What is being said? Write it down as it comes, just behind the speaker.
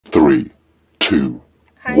3, 2,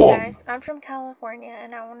 Hi 1. guys, I'm from California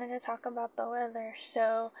and I wanted to talk about the weather.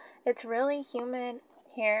 So it's really humid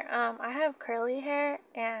here. I have curly hair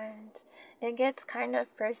and it gets kind of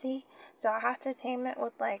frizzy, so I have to tame it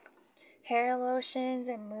with like hair lotions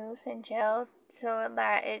and mousse and gel so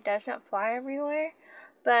that it doesn't fly everywhere.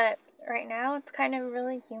 But right now it's kind of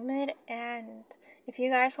really humid, and if you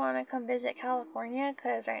guys want to come visit California,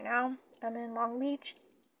 because right now I'm in Long Beach,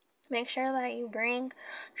 make sure that you bring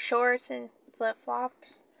shorts and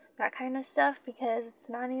flip-flops, that kind of stuff, because it's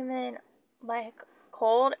not even like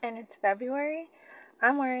cold and it's February.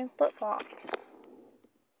 I'm wearing flip-flops.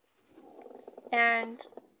 And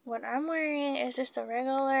what I'm wearing is just a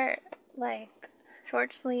regular like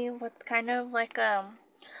short sleeve with kind of like a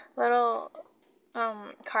little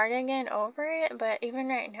cardigan over it, but even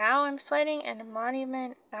right now I'm sweating and I'm not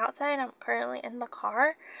even outside. I'm currently in the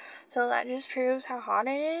car, so that just proves how hot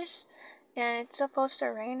it is. And it's supposed to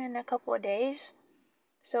rain in a couple of days,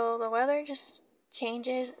 so the weather just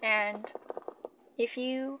changes, and if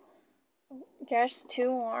you dress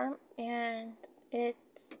too warm and it's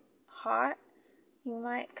hot, you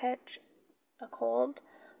might catch a cold.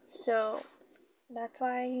 So that's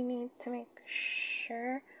why you need to make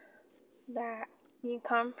sure that you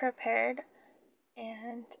come prepared,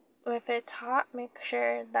 and if it's hot, make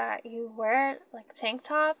sure that you wear like tank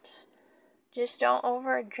tops. Just don't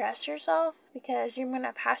overdress yourself because you're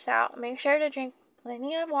gonna pass out. Make sure to drink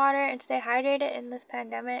plenty of water and stay hydrated in this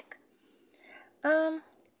pandemic.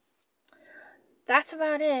 That's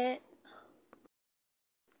about it.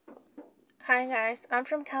 Hi guys, I'm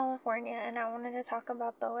from California and I wanted to talk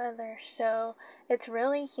about the weather. So it's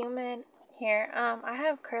really humid here. I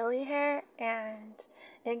have curly hair and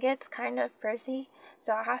it gets kind of frizzy,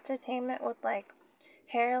 so I have to tame it with like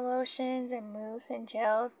hair lotions and mousse and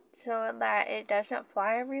gel so that it doesn't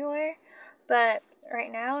fly everywhere. But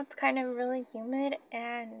right now it's kind of really humid,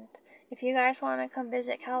 and if you guys want to come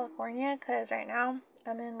visit California, because right now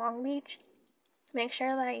I'm in Long Beach, make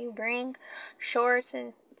sure that you bring shorts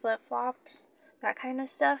and flip-flops, that kind of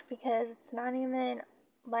stuff, because it's not even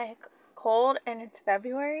like cold and it's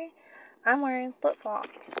February. I'm wearing flip-flops.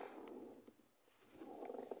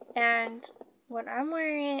 And what I'm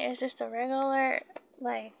wearing is just a regular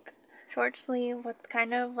like short sleeve with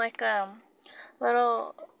kind of like a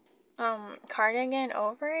little cardigan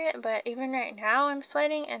over it, but even right now I'm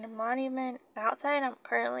sweating and I'm not even outside. I'm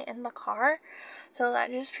currently in the car, so that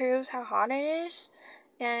just proves how hot it is.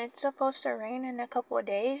 And it's supposed to rain in a couple of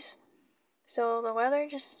days, so the weather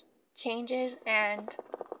just changes, and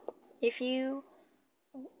if you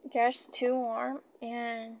dress too warm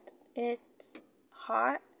and it's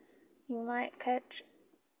hot, you might catch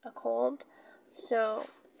a cold. So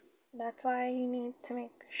that's why you need to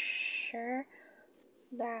make sure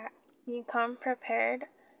that you come prepared,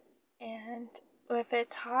 and if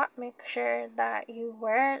it's hot, make sure that you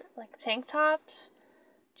wear like tank tops.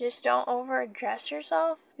 Just don't overdress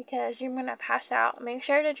yourself because you're gonna pass out. Make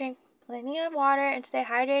sure to drink plenty of water and stay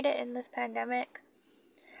hydrated in this pandemic.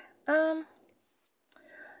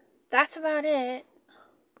 That's about it.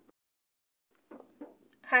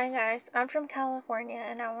 Hi guys, I'm from California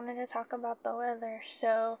and I wanted to talk about the weather.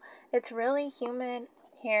 So it's really humid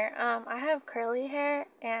here. I have curly hair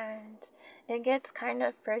and it gets kind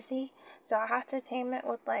of frizzy, so I have to tame it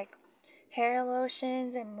with like hair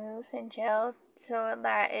lotions and mousse and gel so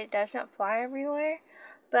that it doesn't fly everywhere.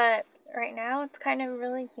 But right now it's kind of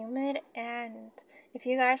really humid, and if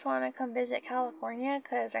you guys want to come visit California,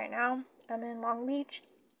 because right now I'm in Long Beach,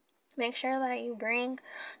 make sure that you bring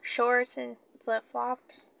shorts and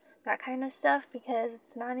flip-flops, that kind of stuff, because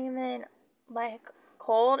it's not even like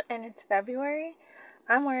cold and it's February.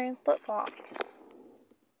 I'm wearing flip-flops.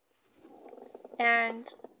 And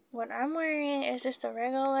what I'm wearing is just a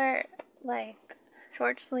regular like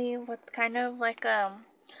short sleeve with kind of like a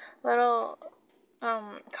little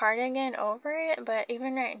cardigan over it, but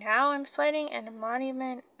even right now I'm sweating and I'm not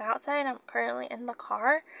even outside. I'm currently in the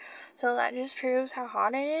car, so that just proves how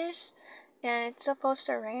hot it is. And it's supposed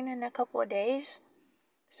to rain in a couple of days,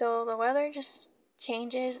 so the weather just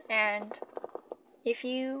changes, and if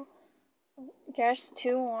you dress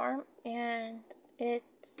too warm and it's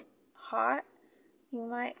hot, you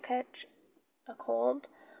might catch a cold.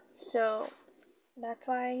 So that's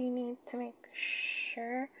why you need to make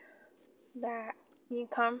sure that you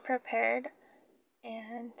come prepared,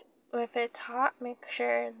 and if it's hot, make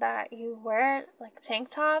sure that you wear like tank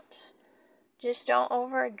tops. Just don't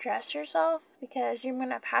overdress yourself because you're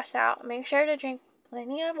gonna pass out. Make sure to drink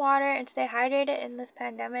plenty of water and stay hydrated in this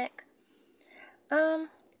pandemic.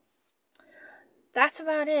 That's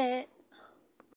about it.